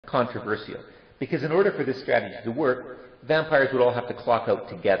controversial, because in order for this strategy to work, vampires would all have to clock out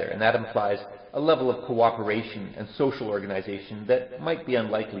together, and that implies a level of cooperation and social organization that might be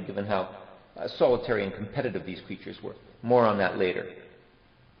unlikely given how solitary and competitive these creatures were. More on that later.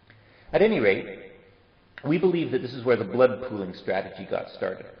 At any rate, we believe that this is where the blood pooling strategy got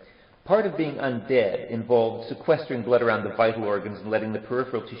started. Part of being undead involved sequestering blood around the vital organs and letting the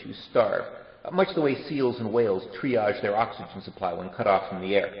peripheral tissues starve, much the way seals and whales triage their oxygen supply when cut off from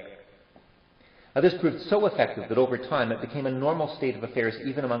the air. Now, this proved so effective that over time it became a normal state of affairs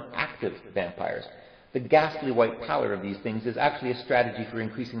even among active vampires. The ghastly white pallor of these things is actually a strategy for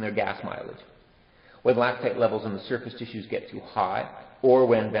increasing their gas mileage. When lactate levels in the surface tissues get too high, or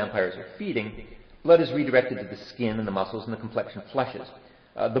when vampires are feeding, blood is redirected to the skin and the muscles and the complexion flushes.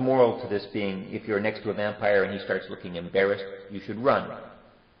 The moral to this being, if you're next to a vampire and he starts looking embarrassed, you should run.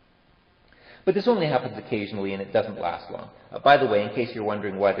 But this only happens occasionally and it doesn't last long. By the way, in case you're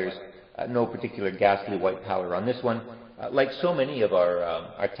wondering why there's no particular ghastly white pallor on this one, like so many of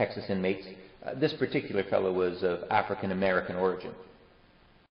our Texas inmates, this particular fellow was of African American origin.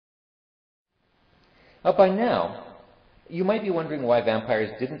 By now, you might be wondering why vampires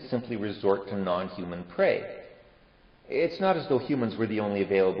didn't simply resort to non-human prey. It's not as though humans were the only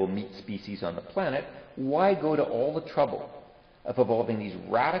available meat species on the planet. Why go to all the trouble of evolving these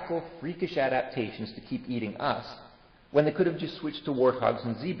radical, freakish adaptations to keep eating us when they could have just switched to warthogs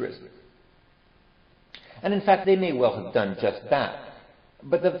and zebras? And in fact, they may well have done just that.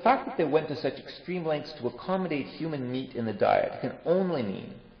 But the fact that they went to such extreme lengths to accommodate human meat in the diet can only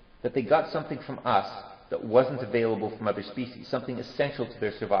mean that they got something from us that wasn't available from other species, something essential to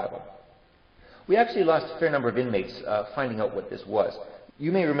their survival. We actually lost a fair number of inmates finding out what this was.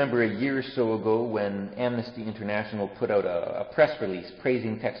 You may remember a year or so ago when Amnesty International put out a press release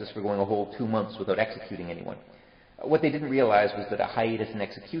praising Texas for going a whole 2 months without executing anyone. What they didn't realize was that a hiatus in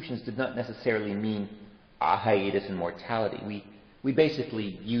executions did not necessarily mean a hiatus in mortality. We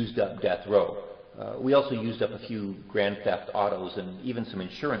basically used up death row. We also used up a few grand theft autos and even some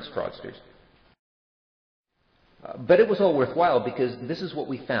insurance fraudsters. But it was all worthwhile because this is what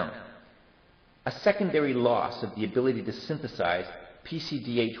we found. A secondary loss of the ability to synthesize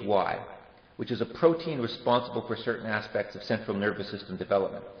PCDH-Y, which is a protein responsible for certain aspects of central nervous system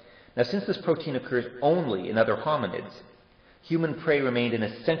development. Now, since this protein occurs only in other hominids, human prey remained an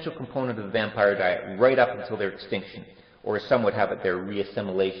essential component of the vampire diet right up until their extinction, or as some would have it, their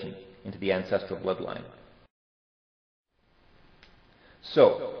reassimilation into the ancestral bloodline.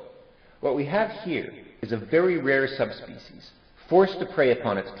 So, what we have here is a very rare subspecies, forced to prey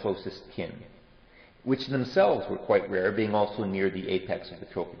upon its closest kin, which themselves were quite rare, being also near the apex of the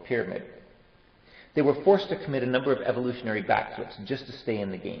trophic pyramid. They were forced to commit a number of evolutionary backflips just to stay in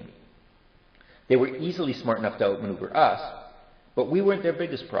the game. They were easily smart enough to outmaneuver us, but we weren't their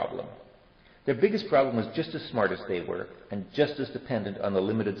biggest problem. Their biggest problem was just as smart as they were, and just as dependent on the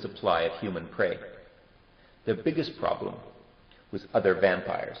limited supply of human prey. Their biggest problem was other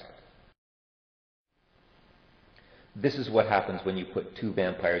vampires. This is what happens when you put two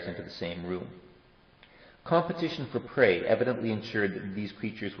vampires into the same room. Competition for prey evidently ensured that these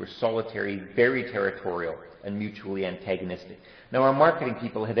creatures were solitary, very territorial, and mutually antagonistic. Now, our marketing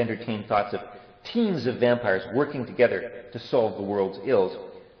people had entertained thoughts of teams of vampires working together to solve the world's ills,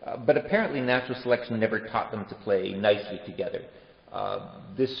 but apparently natural selection never taught them to play nicely together.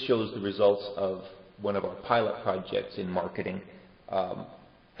 This shows the results of one of our pilot projects in marketing.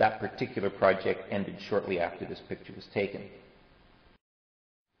 That particular project ended shortly after this picture was taken.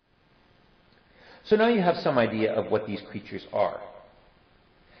 So now you have some idea of what these creatures are.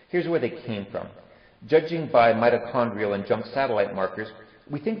 Here's where they came from. Judging by mitochondrial and junk satellite markers,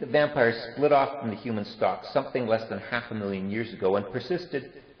 we think that vampires split off from the human stock something less than 500,000 years ago and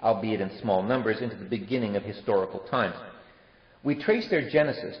persisted, albeit in small numbers, into the beginning of historical times. We trace their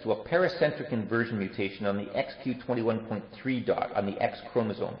genesis to a paracentric inversion mutation on the XQ21.3 dot on the X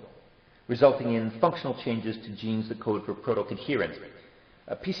chromosome, resulting in functional changes to genes that code for protocoherence.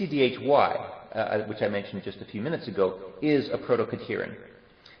 PCDH-Y, which I mentioned just a few minutes ago, is a protocoherin.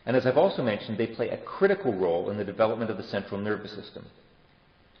 And as I've also mentioned, they play a critical role in the development of the central nervous system.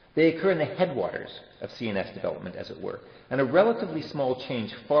 They occur in the headwaters of CNS development, as it were, and a relatively small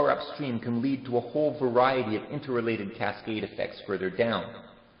change far upstream can lead to a whole variety of interrelated cascade effects further down.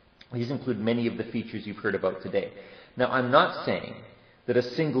 These include many of the features you've heard about today. Now, I'm not saying that a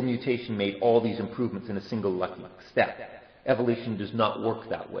single mutation made all these improvements in a single lucky step. Evolution does not work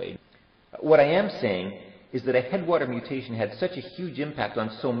that way. What I am saying is that a headwater mutation had such a huge impact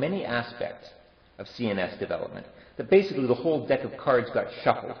on so many aspects of CNS development that basically the whole deck of cards got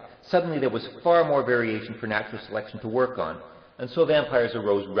shuffled. Suddenly there was far more variation for natural selection to work on, and so vampires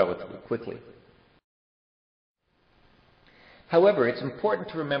arose relatively quickly. However, it's important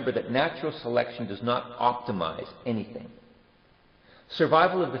to remember that natural selection does not optimize anything.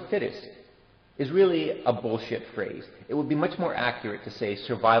 Survival of the fittest is really a bullshit phrase. It would be much more accurate to say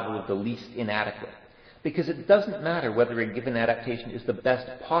survival of the least inadequate, because it doesn't matter whether a given adaptation is the best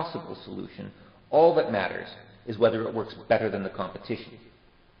possible solution. All that matters is whether it works better than the competition.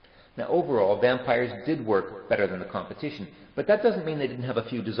 Now, overall, vampires did work better than the competition, but that doesn't mean they didn't have a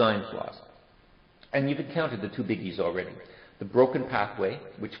few design flaws. And you've encountered the two biggies already: the broken pathway,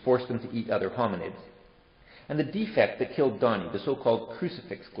 which forced them to eat other hominids, and the defect that killed Donnie, the so-called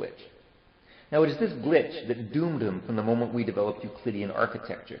crucifix glitch. Now, it is this glitch that doomed them from the moment we developed Euclidean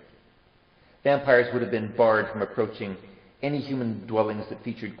architecture. Vampires would have been barred from approaching any human dwellings that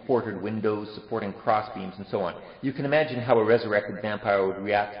featured quartered windows, supporting crossbeams, and so on. You can imagine how a resurrected vampire would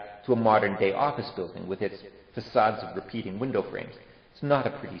react to a modern-day office building with its facades of repeating window frames. It's not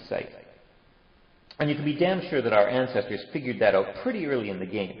a pretty sight. And you can be damn sure that our ancestors figured that out pretty early in the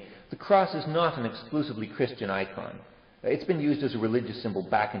game. The cross is not an exclusively Christian icon. It's been used as a religious symbol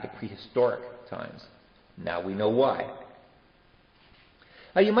back into prehistoric times. Now we know why.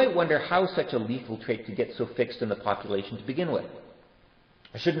 Now you might wonder how such a lethal trait could get so fixed in the population to begin with.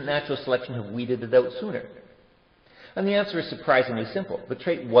 Shouldn't natural selection have weeded it out sooner? And the answer is surprisingly simple. The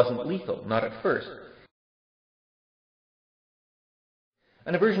trait wasn't lethal, not at first.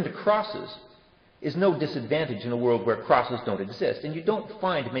 An aversion to crosses is no disadvantage in a world where crosses don't exist, and you don't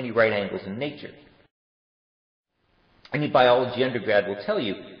find many right angles in nature. Any biology undergrad will tell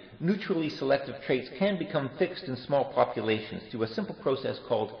you neutrally selective traits can become fixed in small populations through a simple process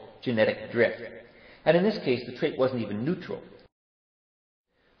called genetic drift. And in this case, the trait wasn't even neutral.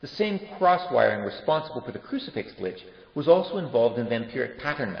 The same cross-wiring responsible for the crucifix glitch was also involved in vampiric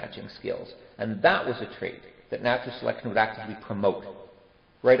pattern matching skills, and that was a trait that natural selection would actively promote,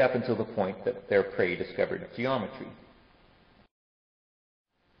 right up until the point that their prey discovered geometry.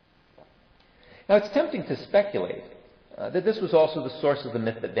 Now, it's tempting to speculate that this was also the source of the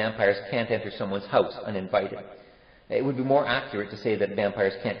myth that vampires can't enter someone's house uninvited. It would be more accurate to say that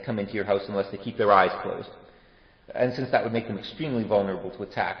vampires can't come into your house unless they keep their eyes closed. And since that would make them extremely vulnerable to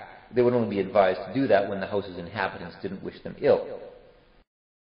attack, they would only be advised to do that when the house's inhabitants didn't wish them ill.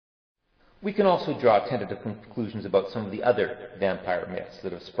 We can also draw tentative conclusions about some of the other vampire myths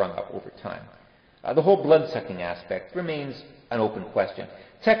that have sprung up over time. The whole blood-sucking aspect remains an open question.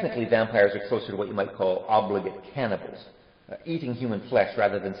 Technically, vampires are closer to what you might call obligate cannibals, eating human flesh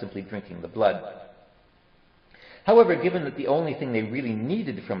rather than simply drinking the blood. However, given that the only thing they really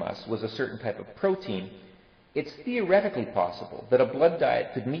needed from us was a certain type of protein, it's theoretically possible that a blood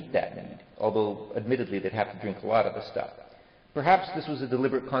diet could meet that need, although admittedly they'd have to drink a lot of the stuff. Perhaps this was a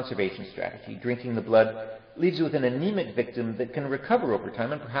deliberate conservation strategy. Drinking the blood leaves you with an anemic victim that can recover over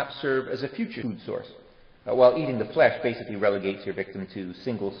time and perhaps serve as a future food source, while eating the flesh basically relegates your victim to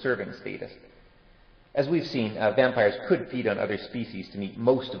single-serving status. As we've seen, vampires could feed on other species to meet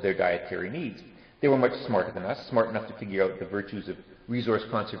most of their dietary needs. They were much smarter than us, smart enough to figure out the virtues of resource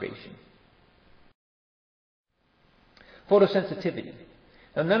conservation. Photosensitivity.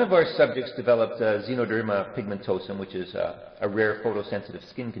 Now, none of our subjects developed xenoderma pigmentosum, which is a rare photosensitive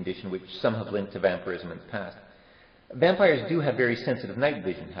skin condition which some have linked to vampirism in the past. Vampires do have very sensitive night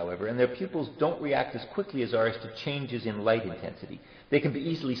vision, however, and their pupils don't react as quickly as ours to changes in light intensity. They can be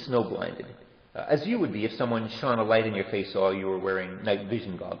easily snow-blinded, as you would be if someone shone a light in your face while you were wearing night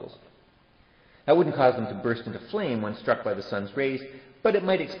vision goggles. That wouldn't cause them to burst into flame when struck by the sun's rays, but it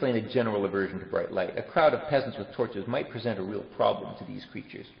might explain a general aversion to bright light. A crowd of peasants with torches might present a real problem to these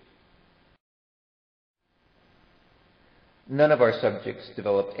creatures. None of our subjects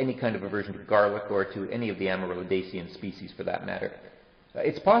developed any kind of aversion to garlic or to any of the Amaryllidacean species for that matter.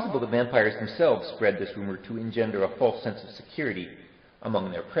 It's possible that vampires themselves spread this rumor to engender a false sense of security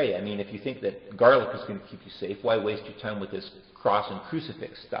among their prey. I mean, if you think that garlic is going to keep you safe, why waste your time with this cross and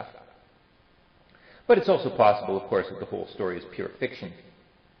crucifix stuff? But it's also possible, of course, that the whole story is pure fiction.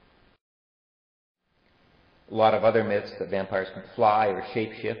 A lot of other myths that vampires can fly or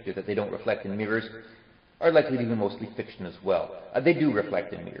shapeshift or that they don't reflect in mirrors are likely to be mostly fiction as well. They do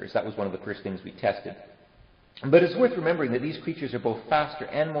reflect in mirrors. That was one of the first things we tested. But it's worth remembering that these creatures are both faster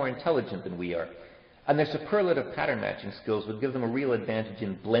and more intelligent than we are, and their superlative pattern matching skills would give them a real advantage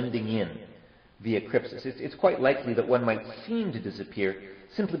in blending in via crypsis. It's quite likely that one might seem to disappear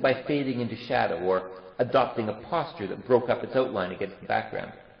simply by fading into shadow or adopting a posture that broke up its outline against the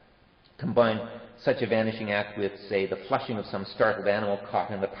background. Combine such a vanishing act with, say, the flushing of some startled animal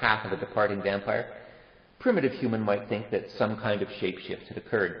caught in the path of a departing vampire, primitive human might think that some kind of shapeshift had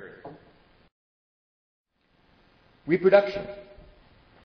occurred. Reproduction.